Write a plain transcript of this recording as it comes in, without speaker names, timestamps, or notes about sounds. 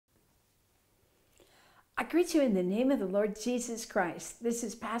I greet you in the name of the Lord Jesus Christ. This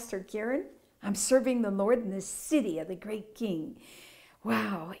is Pastor Karen. I'm serving the Lord in the city of the great King.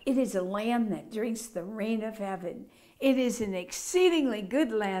 Wow, it is a land that drinks the rain of heaven. It is an exceedingly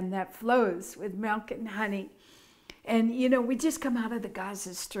good land that flows with milk and honey. And, you know, we just come out of the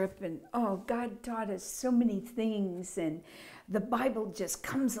Gaza Strip and, oh, God taught us so many things. And the Bible just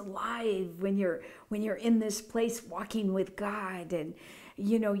comes alive when you're in this place walking with God. And,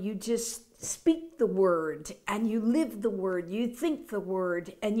 you know, you just speak the word and you live the word, you think the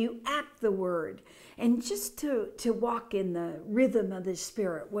word and you act the word. And just to walk in the rhythm of the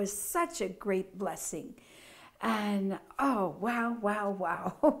Spirit was such a great blessing. And, oh, wow, wow,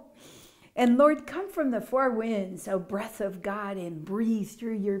 wow. And Lord, come from the four winds, O breath of God, and breathe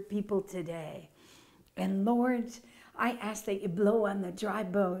through your people today. And Lord, I ask that you blow on the dry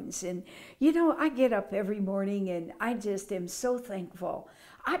bones. And, you know, I get up every morning and I just am so thankful.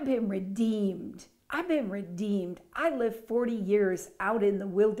 I've been redeemed. I've been redeemed. I lived 40 years out in the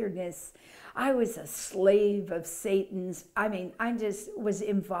wilderness. I was a slave of Satan's. I mean, I just was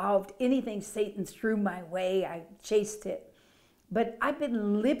involved. Anything Satan threw my way, I chased it. But I've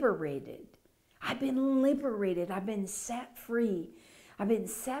been liberated. I've been liberated. I've been set free. I've been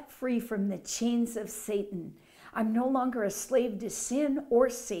set free from the chains of Satan. I'm no longer a slave to sin or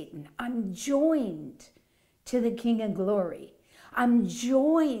Satan. I'm joined to the King of Glory. I'm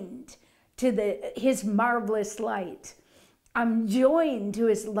joined to his marvelous light. I'm joined to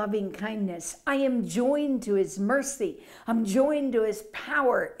his loving kindness. I am joined to his mercy. I'm joined to his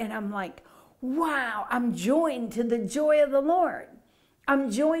power. And I'm like, wow, I'm joined to the joy of the Lord. I'm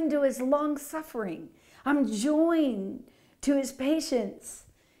joined to his long suffering. I'm joined to his patience.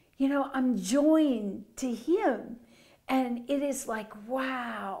 You know, I'm joined to him. And it is like,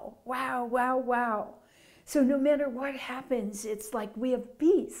 wow, wow, wow, wow. So no matter what happens, it's like we have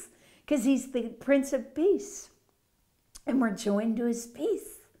peace because he's the Prince of Peace. And we're joined to his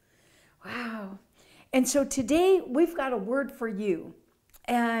peace. Wow. And so today we've got a word for you.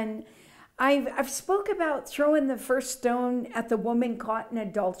 And I've spoke about throwing the first stone at the woman caught in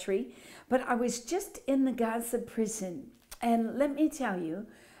adultery, but I was just in the Gaza prison. And let me tell you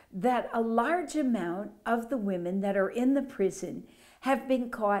that a large amount of the women that are in the prison have been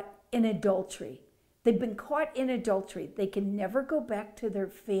caught in adultery. They've been caught in adultery. They can never go back to their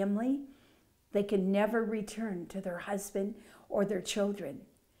family. They can never return to their husband or their children.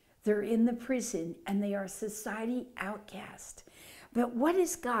 They're in the prison and they are society outcast. But what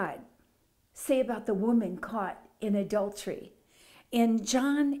does God say about the woman caught in adultery? In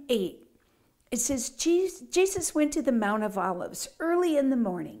John 8, it says, Jesus went to the Mount of Olives early in the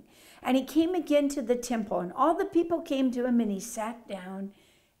morning, and he came again to the temple, and all the people came to him, and he sat down,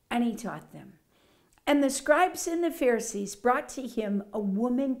 and he taught them. And the scribes and the Pharisees brought to him a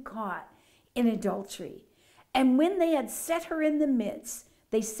woman caught in adultery. And when they had set her in the midst,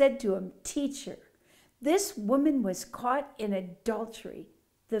 they said to him, Teacher, this woman was caught in adultery,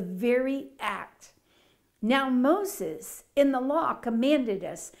 the very act. Now Moses in the law commanded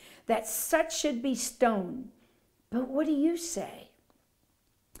us that such should be stoned. But what do you say?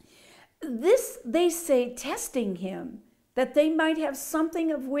 This they say, testing him, that they might have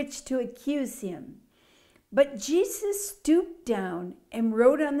something of which to accuse him. But Jesus stooped down and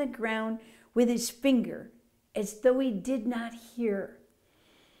wrote on the ground with his finger, as though he did not hear.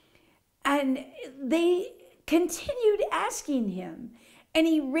 And they continued asking him, and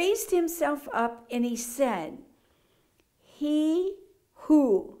he raised himself up and he said, He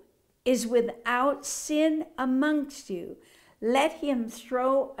who is without sin amongst you, let him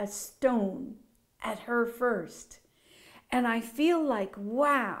throw a stone at her first. And I feel like,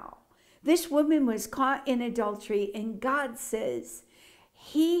 wow, this woman was caught in adultery, and God says,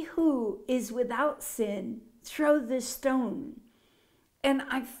 He who is without sin, throw the stone. And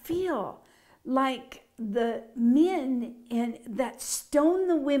I feel like the men that stone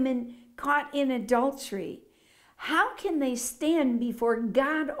the women caught in adultery, how can they stand before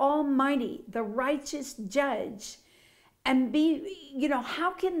God Almighty, the righteous judge, and be, you know,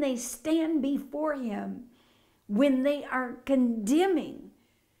 how can they stand before him when they are condemning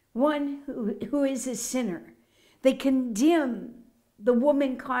one who is a sinner? They condemn the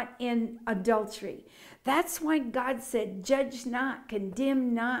woman caught in adultery. That's why God said, judge not,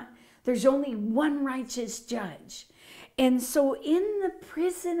 condemn not. There's only one righteous judge. And so in the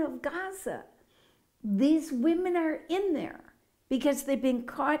prison of Gaza, these women are in there because they've been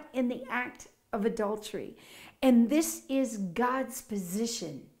caught in the act of adultery. And this is God's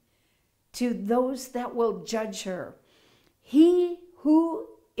position to those that will judge her. He who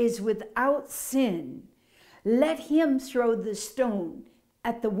is without sin, let him throw the stone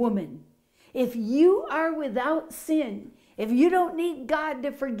at the woman. If you are without sin, if you don't need God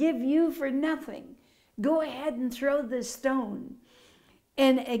to forgive you for nothing, go ahead and throw the stone.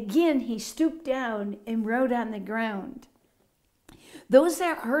 And again, he stooped down and wrote on the ground. Those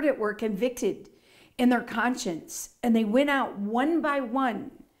that heard it were convicted in their conscience, and they went out one by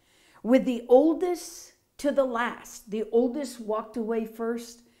one, with the oldest to the last. The oldest walked away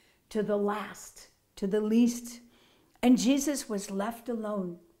first, to the last, to the least. And Jesus was left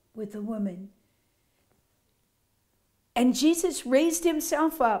alone with the woman. And Jesus raised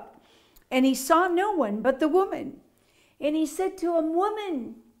himself up, and he saw no one but the woman. And he said to him,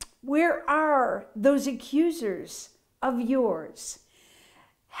 "Woman, where are those accusers of yours?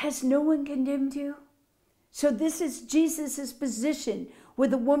 Has no one condemned you?" So this is Jesus' position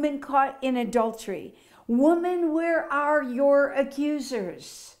with a woman caught in adultery. "Woman, where are your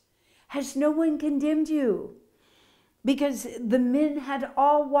accusers? Has no one condemned you?" Because the men had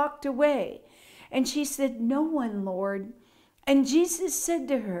all walked away. And she said, "No one, Lord." And Jesus said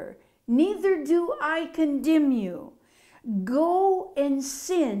to her, "Neither do I condemn you. Go and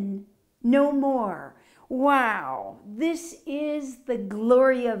sin no more." Wow, this is the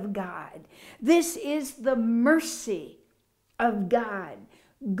glory of God. This is the mercy of God.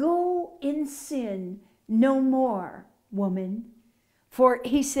 Go and sin no more, woman. For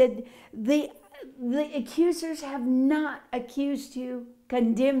he said, the accusers have not accused you,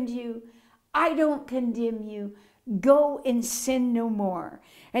 condemned you. I don't condemn you. Go and sin no more.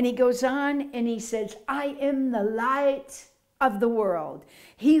 And he goes on and he says, "I am the light of the world.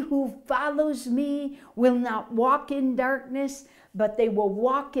 He who follows me will not walk in darkness, but they will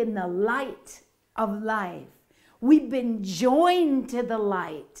walk in the light of life." We've been joined to the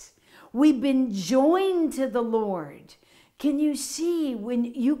light. We've been joined to the Lord. Can you see when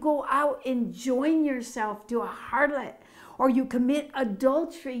you go out and join yourself to a harlot or you commit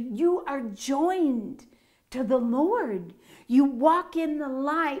adultery, you are joined to the Lord. You walk in the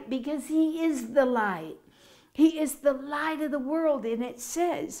light because he is the light. He is the light of the world. And it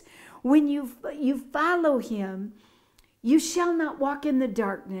says, when you follow him, you shall not walk in the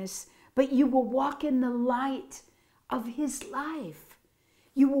darkness, but you will walk in the light of his life.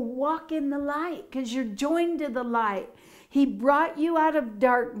 You will walk in the light because you're joined to the light. He brought you out of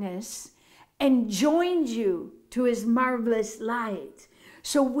darkness and joined you to his marvelous light.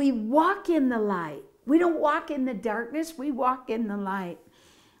 So we walk in the light. We don't walk in the darkness. We walk in the light.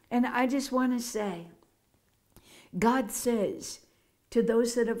 And I just want to say, God says to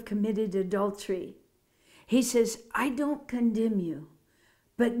those that have committed adultery, he says, "I don't condemn you,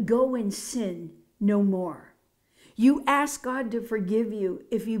 but go and sin no more." You ask God to forgive you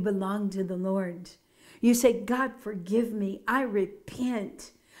if you belong to the Lord. You say, "God, forgive me. I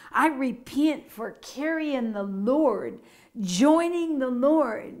repent. I repent for carrying the Lord, joining the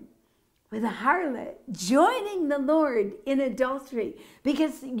Lord with a harlot, joining the Lord in adultery,"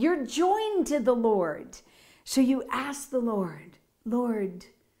 because you're joined to the Lord. So you ask the Lord, "Lord,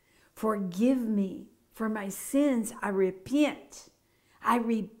 forgive me for my sins. I repent. I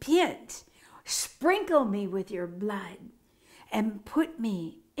repent. Sprinkle me with your blood and put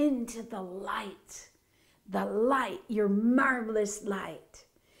me into the light, your marvelous light,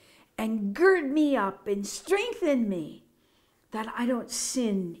 and gird me up and strengthen me that I don't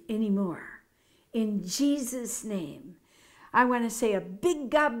sin anymore." In Jesus' name, I want to say a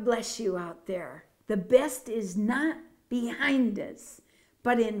big God bless you out there. The best is not behind us,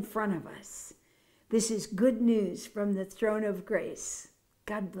 but in front of us. This is good news from the throne of grace.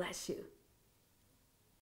 God bless you.